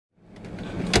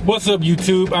What's up,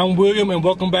 YouTube? I'm William, and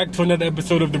welcome back to another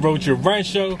episode of the Rtrs Rant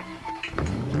Show.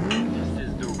 This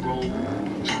is the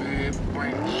Rtrs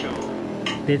Rant Show.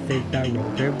 This is the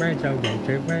Rtrs Rant Show,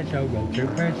 Rtrs Rant Show,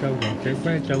 Rtrs Rant Show, Rtrs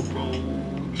Rant Show.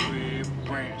 Rtrs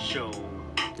Rant Show.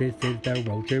 This is the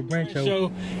Rtrs Rant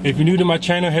Show. If you're new to my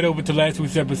channel, head over to last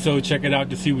week's episode, check it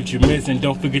out to see what you missed, and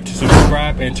don't forget to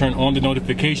subscribe and turn on the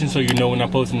notifications so you know when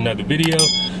I'm posting another video.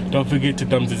 Don't forget to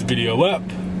thumbs this video up,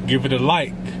 give it a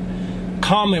like,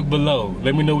 comment below,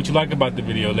 let me know what you like about the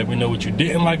video, let me know what you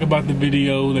didn't like about the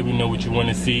video, let me know what you want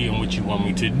to see and what you want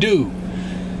me to do.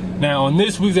 Now, on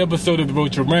this week's episode of the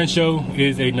Rtrs Rant Show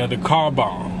is another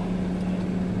Carbang.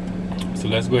 So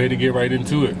let's go ahead and get right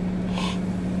into it.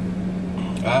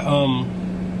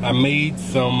 I made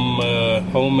some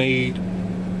homemade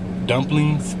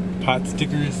dumplings, pot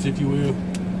stickers, if you will.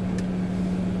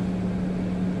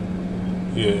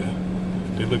 Yeah,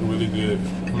 they look really good.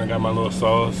 And I got my little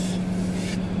sauce.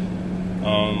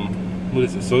 What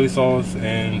is it? Soy sauce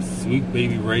and Sweet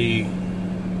Baby Ray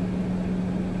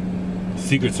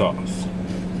secret sauce.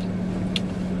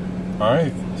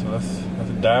 Alright, so let's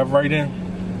dive right in.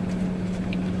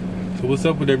 So what's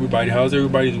up with everybody? How's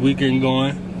everybody's weekend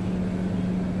going?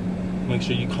 Make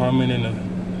sure you comment in the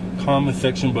comment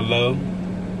section below.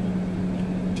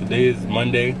 Today is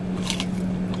Monday.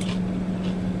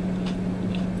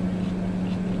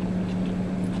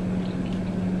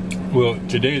 Well,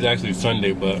 today is actually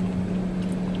Sunday, but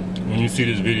when you see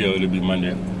this video, it'll be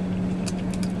Monday.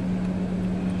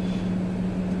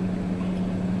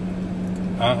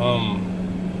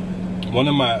 One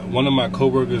of my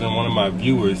coworkers and one of my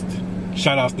viewers,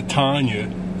 shout out to Tanya.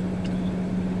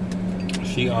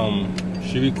 She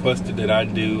requested that I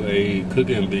do a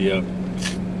cooking video.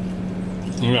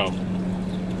 You know,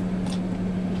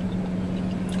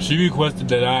 she requested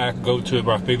that I go to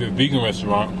my favorite vegan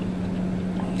restaurant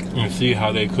and see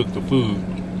how they cook the food.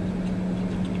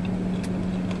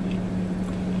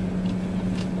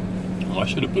 Oh, I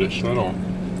should have put a shirt on.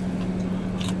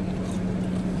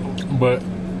 But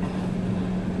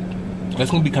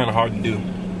that's gonna be kind of hard to do.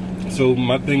 So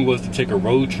my thing was to take a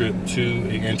road trip to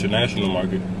an international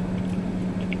market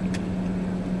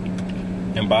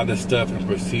and buy the stuff and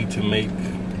proceed to make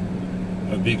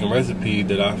a vegan recipe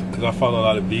that because I follow a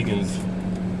lot of vegans.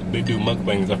 They do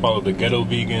mukbangs. I follow the ghetto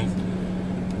vegans.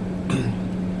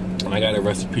 I got a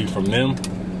recipe from them to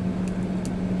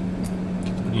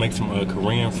make some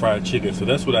Korean fried chicken. So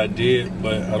that's what I did,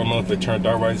 but I don't know if it turned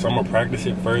out right, so I'm gonna practice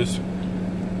it first.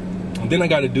 And then I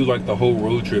gotta do like the whole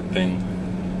road trip thing.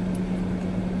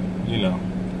 You know.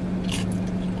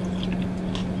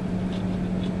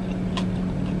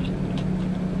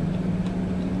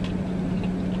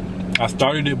 I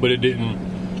started it, but I didn't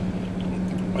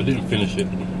finish it.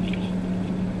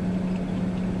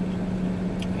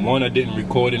 One, I didn't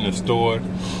record in the store,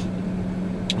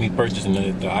 me purchasing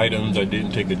the items. I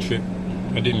didn't take a trip.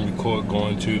 I didn't record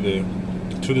going to the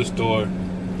store.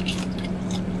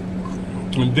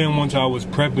 And then once I was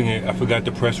prepping it, I forgot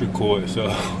to press record. So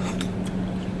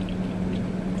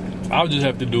I'll just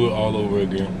have to do it all over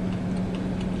again.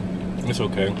 It's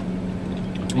okay.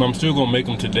 But I'm still gonna make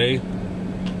them today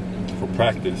for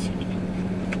practice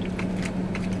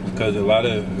because a lot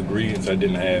of ingredients I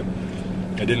didn't have.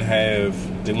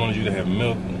 They wanted you to have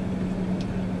milk.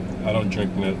 I don't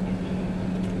drink milk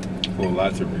for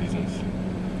lots of reasons.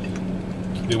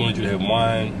 They wanted you to have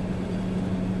wine.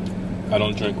 I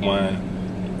don't drink wine.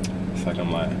 It's like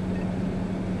I'm lying.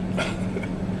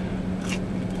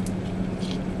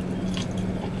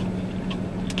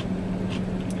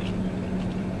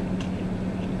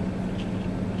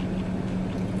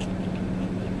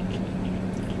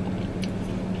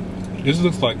 This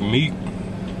looks like meat.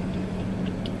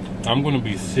 I'm gonna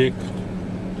be sick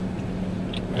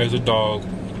as a dog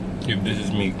if this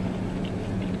is meat.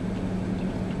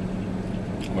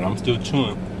 But I'm still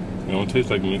chewing. It don't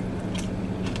taste like meat.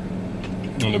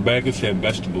 On the back it said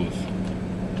vegetables.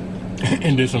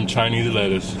 And then some Chinese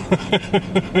lettuce.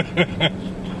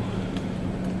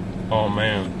 Oh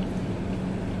man.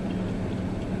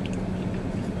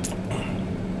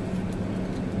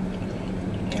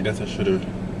 I guess I should have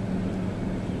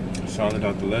sounded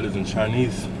out the letters in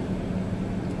Chinese.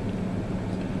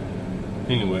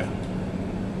 Anyway.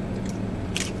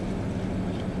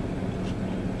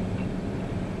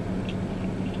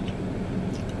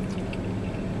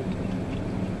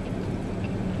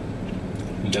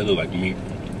 That look like meat.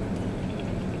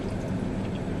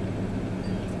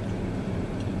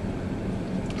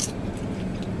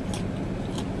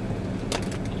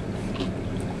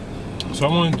 So I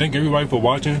want to thank everybody for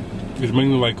watching. It's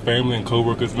mainly like family and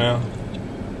co-workers now.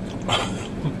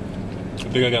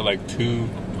 I think I got like 2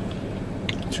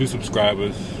 2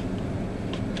 subscribers,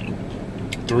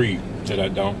 3 that I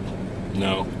don't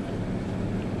know.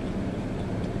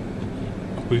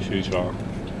 Appreciate y'all.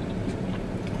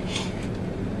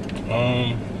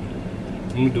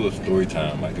 Let me do a story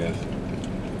time, I guess.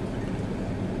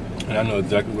 And I know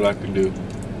exactly what I can do.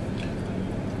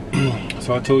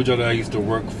 So I told y'all that I used to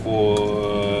work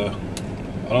for,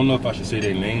 I don't know if I should say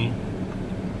their name,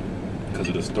 because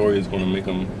of the story is going to make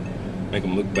them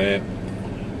look bad.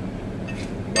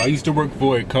 But I used to work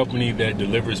for a company that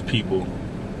delivers people.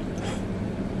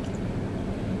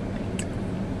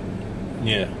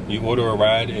 Yeah, you order a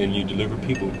ride and you deliver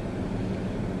people.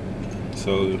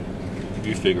 So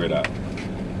you figure it out.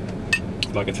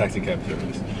 Like a taxi cab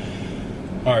service.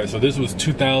 Alright, so this was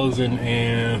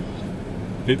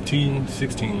 2015,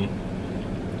 16.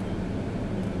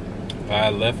 I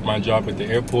left my job at the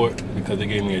airport because they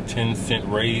gave me a 10-cent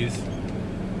raise.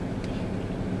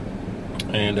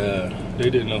 And they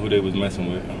didn't know who they was messing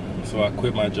with. So I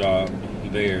quit my job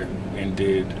there and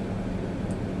did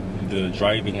the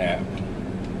driving app.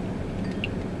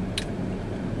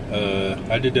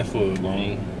 I did that for a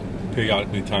long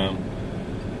periodically time.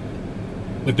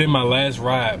 But then my last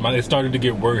ride, it started to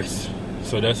get worse.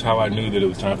 So that's how I knew that it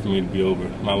was time for me to be over.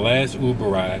 My last Uber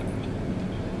ride.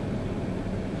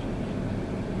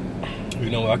 You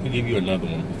know, I could give you another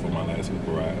one before my last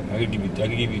Uber ride. I could give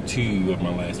you 2 of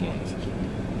my last ones.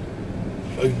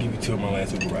 I could give you 2 of my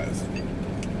last Uber rides.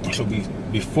 So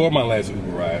before my last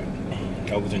Uber ride,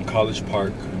 I was in College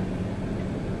Park.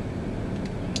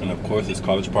 And of course it's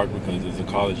College Park because there's a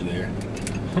college there.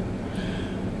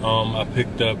 I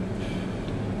picked up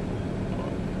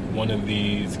one of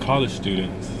these college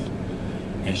students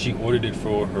and she ordered it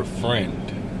for her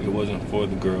friend. It wasn't for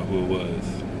the girl who it was.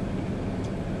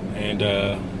 And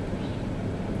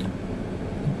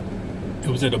it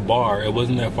was at a bar. It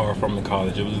wasn't that far from the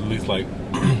college. It was at least like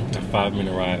a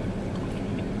 5-minute ride.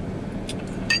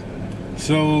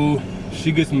 So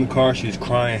she gets in the car, she's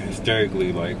crying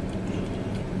hysterically like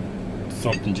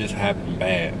something just happened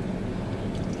bad.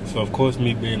 So of course,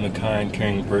 me being the kind,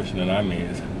 caring person that I'm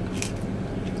is,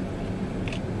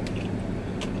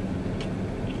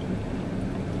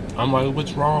 I'm like,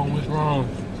 what's wrong? What's wrong?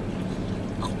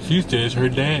 She says her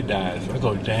dad died. So I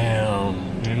go, damn,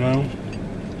 you know?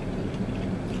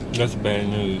 That's bad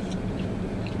news.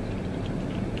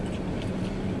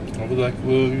 I was like,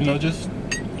 well, you know, just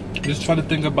try to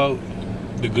think about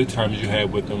the good times you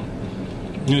had with them.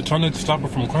 You know, trying to stop her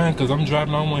from crying because I'm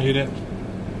driving, I don't want to hear that.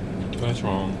 That's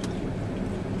wrong.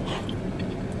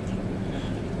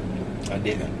 I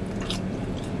didn't.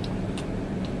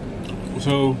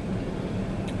 So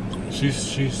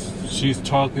she's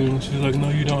talking. She's like, no,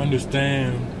 you don't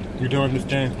understand. You don't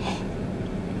understand.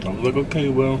 I was like, okay,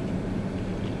 well,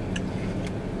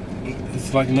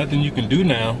 it's like nothing you can do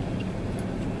now.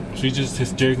 She's just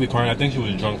hysterically crying. I think she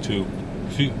was drunk too.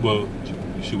 She was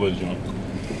drunk.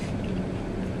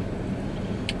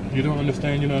 You don't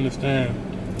understand. You don't understand.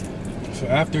 So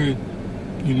after,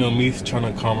 you know, me trying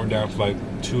to calm her down for like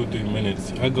 2 or 3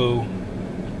 minutes, I go,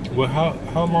 well,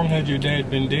 how long had your dad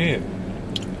been dead?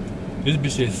 This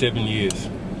bitch said 7 years.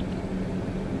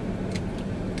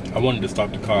 I wanted to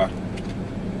stop the car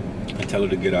and tell her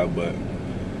to get out, but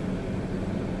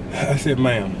I said,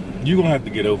 ma'am, you're gonna have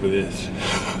to get over this.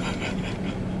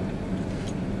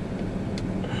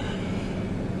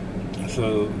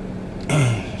 So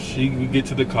we get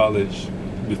to the college.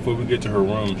 Before we get to her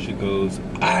room, she goes,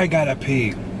 I gotta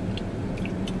pee.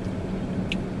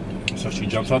 So she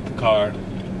jumps out the car,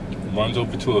 runs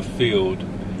over to a field,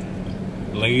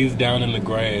 lays down in the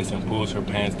grass and pulls her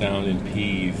pants down and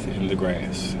pees in the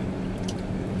grass.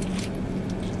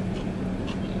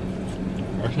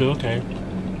 I said, okay,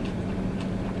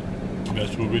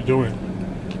 that's what we're doing.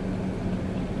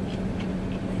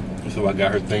 So I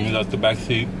got her things out the back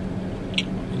seat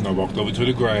and I walked over to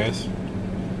the grass.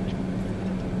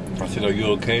 I said, are you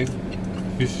okay?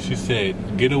 She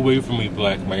said, get away from me,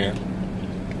 black man.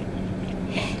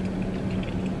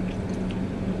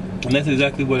 And that's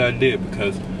exactly what I did,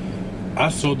 because I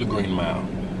sold the Green Mile.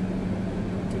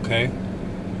 Okay?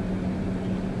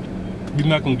 You're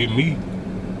not gonna get me.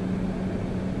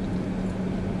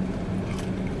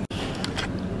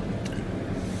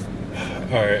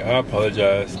 Alright, I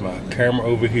apologize. My camera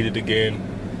overheated again.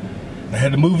 I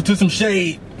had to move it to some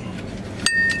shade.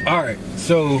 Alright,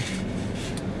 so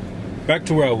back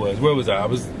to where I was. Where was I?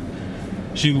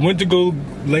 She went to go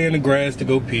lay in the grass to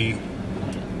go pee.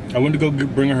 I went to go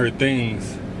bring her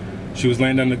things. She was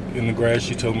laying down in the grass.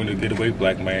 She told me to get away,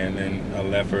 black man, and I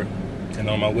left her. And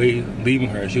on my way leaving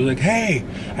her, she was like, hey,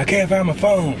 I can't find my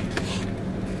phone.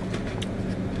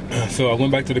 So I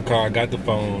went back to the car, I got the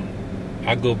phone.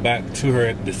 I go back to her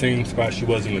at the same spot she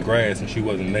was in the grass, and she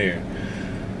wasn't there.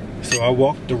 So I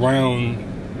walked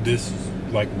around this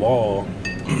like wall,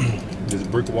 this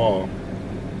brick wall,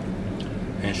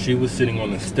 and she was sitting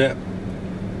on the step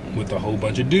with a whole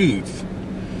bunch of dudes.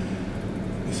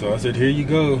 So I said, here you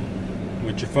go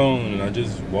with your phone, and I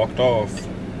just walked off.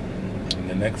 And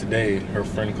the next day her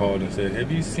friend called and said,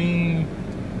 have you seen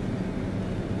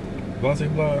blah blah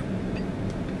blah?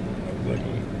 I was like,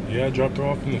 yeah, I dropped her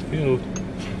off in the field.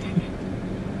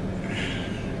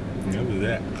 That was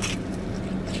that.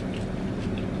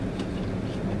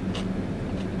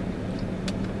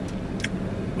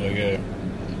 But yeah,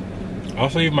 I'll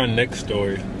save my next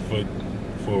story for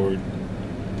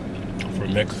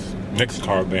next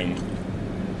Carbang.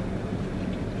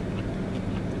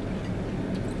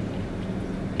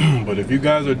 But if you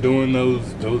guys are doing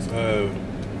those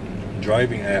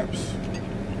driving apps,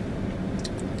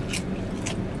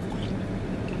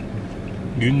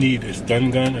 you need a stun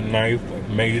gun, a knife, a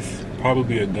mace,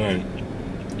 probably a gun,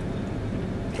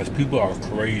 because people are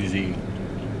crazy.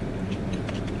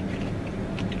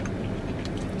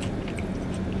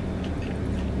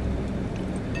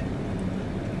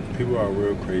 People are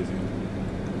real crazy.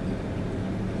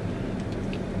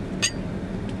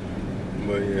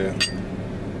 But yeah.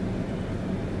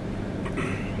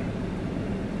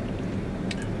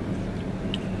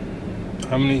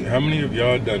 How many of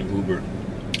y'all done Uber?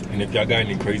 And if y'all got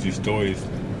any crazy stories,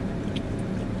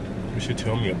 you should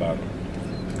tell me about them.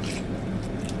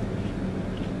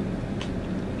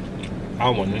 I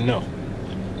want to know.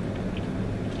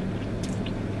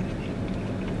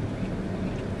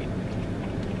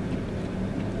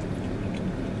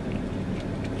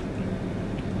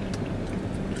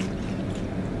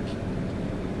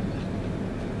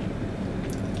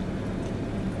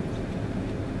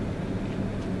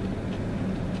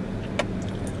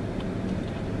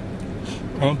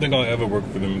 I don't think I'll ever work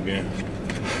for them again.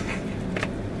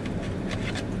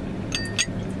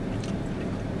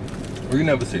 Or you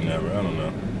never say never, I don't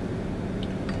know.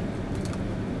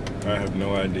 I have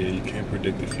no idea, you can't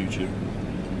predict the future.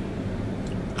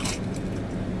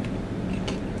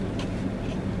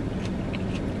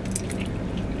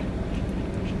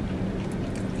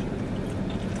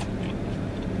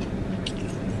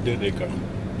 There they go.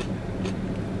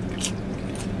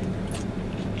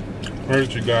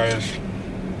 Alright, you guys.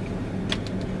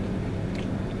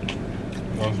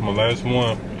 That was my last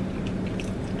one.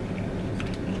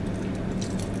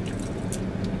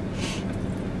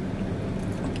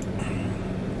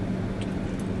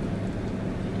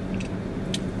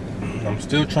 I'm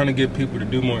still trying to get people to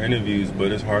do more interviews,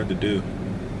 but it's hard to do.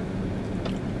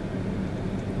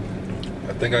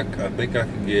 I think I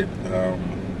could get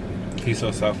He's So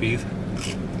Southeast,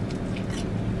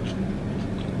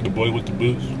 the boy with the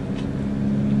boots,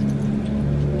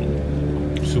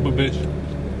 Super Bitch.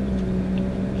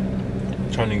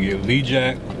 Trying to get Lee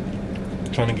Jack,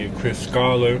 trying to get Chris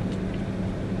Scholar,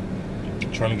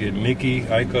 trying to get Mickey,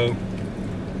 Aiko,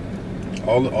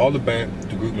 all the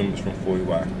group members from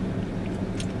 40Y.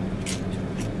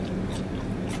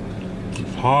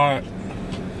 It's hard.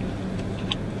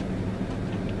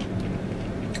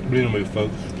 But anyway,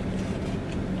 folks,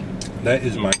 that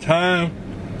is my time.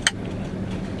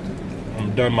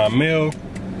 I'm done my meal.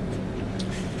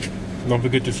 Don't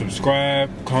forget to subscribe,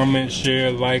 comment, share,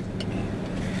 like,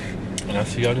 and I'll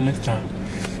see y'all the next time.